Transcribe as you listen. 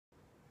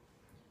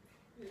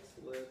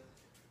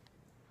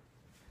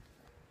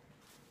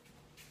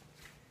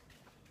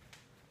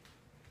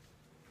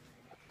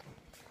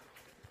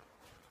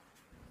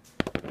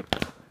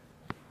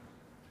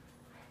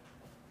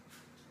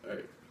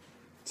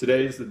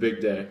Today is the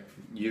big day.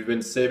 You've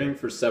been saving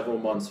for several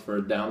months for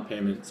a down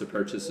payment to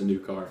purchase a new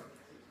car.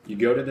 You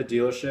go to the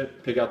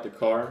dealership, pick out the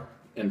car,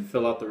 and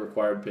fill out the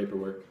required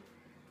paperwork.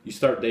 You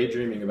start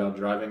daydreaming about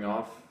driving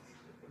off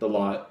the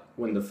lot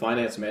when the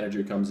finance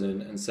manager comes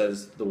in and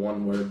says the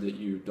one word that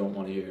you don't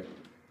want to hear: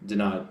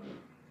 denied.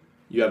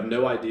 You have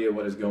no idea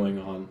what is going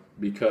on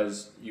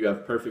because you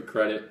have perfect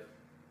credit,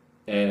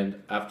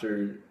 and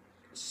after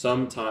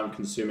some time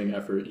consuming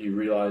effort, you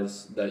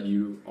realize that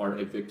you are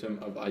a victim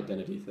of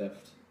identity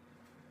theft.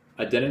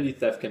 Identity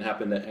theft can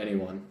happen to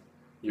anyone.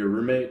 Your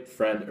roommate,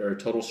 friend, or a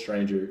total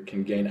stranger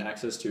can gain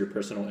access to your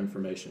personal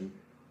information.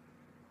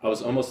 I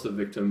was almost a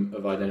victim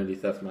of identity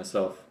theft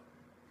myself.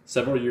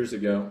 Several years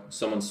ago,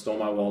 someone stole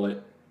my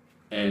wallet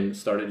and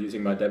started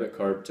using my debit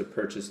card to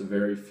purchase a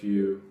very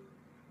few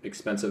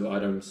expensive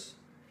items.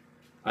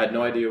 I had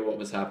no idea what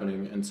was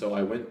happening until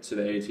I went to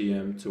the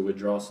ATM to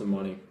withdraw some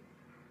money.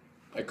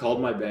 I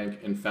called my bank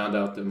and found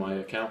out that my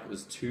account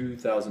was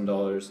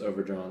 $2,000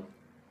 overdrawn.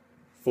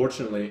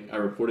 Fortunately, I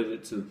reported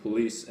it to the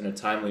police in a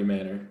timely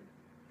manner,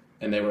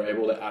 and they were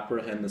able to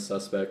apprehend the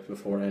suspect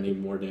before any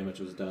more damage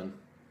was done.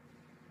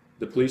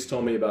 The police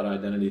told me about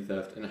identity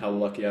theft and how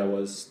lucky I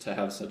was to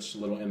have such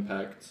little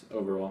impact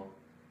overall.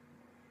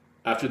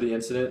 After the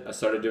incident, I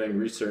started doing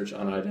research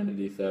on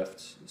identity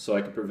theft so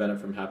I could prevent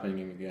it from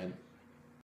happening again.